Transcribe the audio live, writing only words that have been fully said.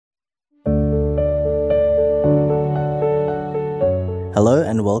Hello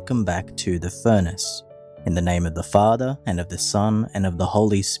and welcome back to The Furnace. In the name of the Father, and of the Son, and of the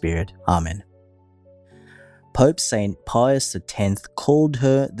Holy Spirit. Amen. Pope St. Pius X called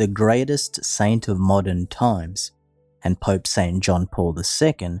her the greatest saint of modern times, and Pope St. John Paul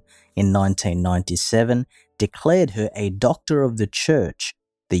II in 1997 declared her a Doctor of the Church,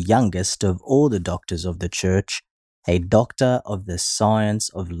 the youngest of all the doctors of the Church, a Doctor of the Science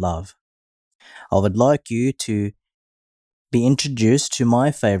of Love. I would like you to be introduced to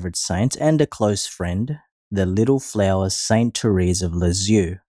my favorite saint and a close friend, the little flower Saint Thérèse of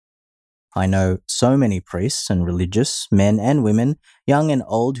Lisieux. I know so many priests and religious, men and women, young and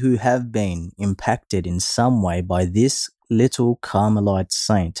old, who have been impacted in some way by this little Carmelite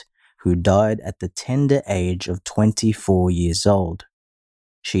saint who died at the tender age of 24 years old.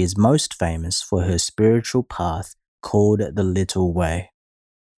 She is most famous for her spiritual path called the Little Way.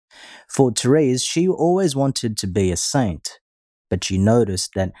 For Thérèse, she always wanted to be a saint, but she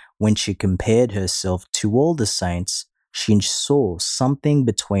noticed that when she compared herself to all the saints, she saw something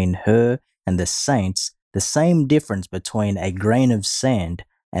between her and the saints, the same difference between a grain of sand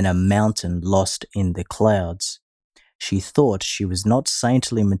and a mountain lost in the clouds. She thought she was not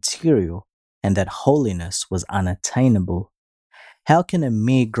saintly material and that holiness was unattainable. How can a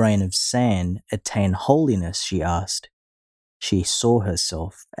mere grain of sand attain holiness, she asked. She saw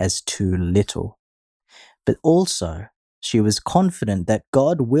herself as too little. But also, she was confident that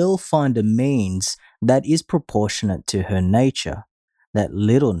God will find a means that is proportionate to her nature, that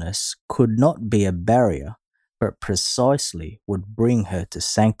littleness could not be a barrier, but precisely would bring her to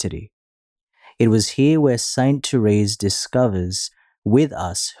sanctity. It was here where Saint Thérèse discovers with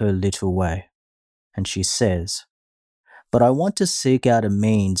us her little way. And she says, "But I want to seek out a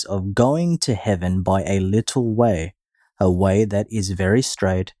means of going to heaven by a little way, a way that is very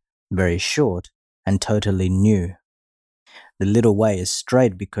straight, very short, and totally new. The little way is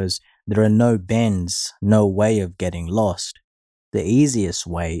straight because there are no bends, no way of getting lost. The easiest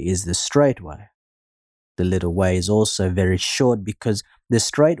way is the straight way. The little way is also very short because the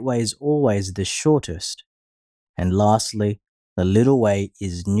straight way is always the shortest. And lastly, the little way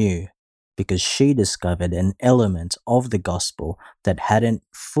is new because she discovered an element of the gospel that hadn't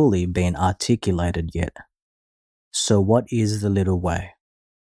fully been articulated yet. So what is the little way?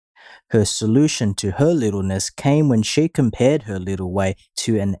 Her solution to her littleness came when she compared her little way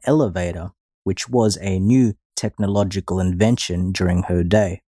to an elevator, which was a new technological invention during her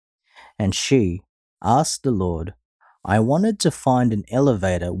day. And she asked the Lord, I wanted to find an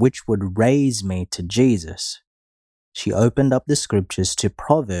elevator which would raise me to Jesus. She opened up the scriptures to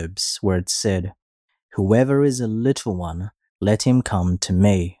Proverbs where it said, Whoever is a little one, let him come to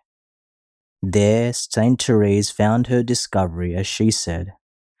me. There Saint Thérèse found her discovery as she said,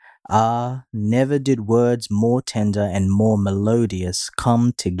 Ah, never did words more tender and more melodious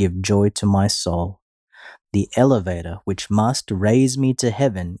come to give joy to my soul. The elevator which must raise me to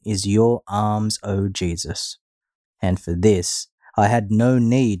heaven is your arms, O Jesus. And for this, I had no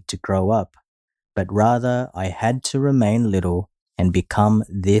need to grow up, but rather I had to remain little and become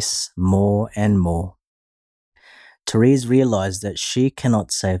this more and more. Thérèse realized that she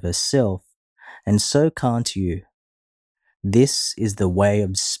cannot save herself, and so can't you. This is the way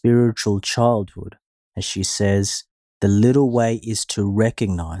of spiritual childhood. As she says, the little way is to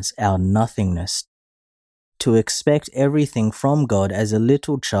recognize our nothingness, to expect everything from God as a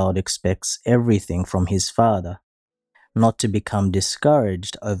little child expects everything from his father, not to become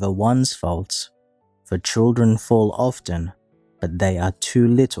discouraged over one's faults, for children fall often, but they are too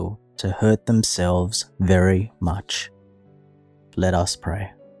little to hurt themselves very much. Let us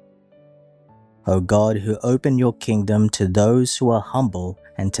pray. O God, who open your kingdom to those who are humble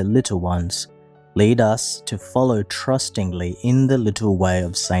and to little ones, lead us to follow trustingly in the little way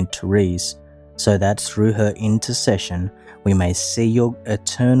of Saint Thérèse, so that through her intercession we may see your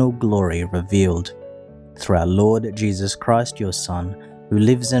eternal glory revealed. Through our Lord Jesus Christ, your Son, who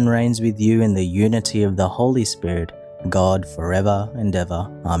lives and reigns with you in the unity of the Holy Spirit, God forever and ever.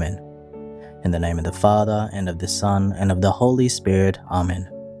 Amen. In the name of the Father, and of the Son, and of the Holy Spirit. Amen.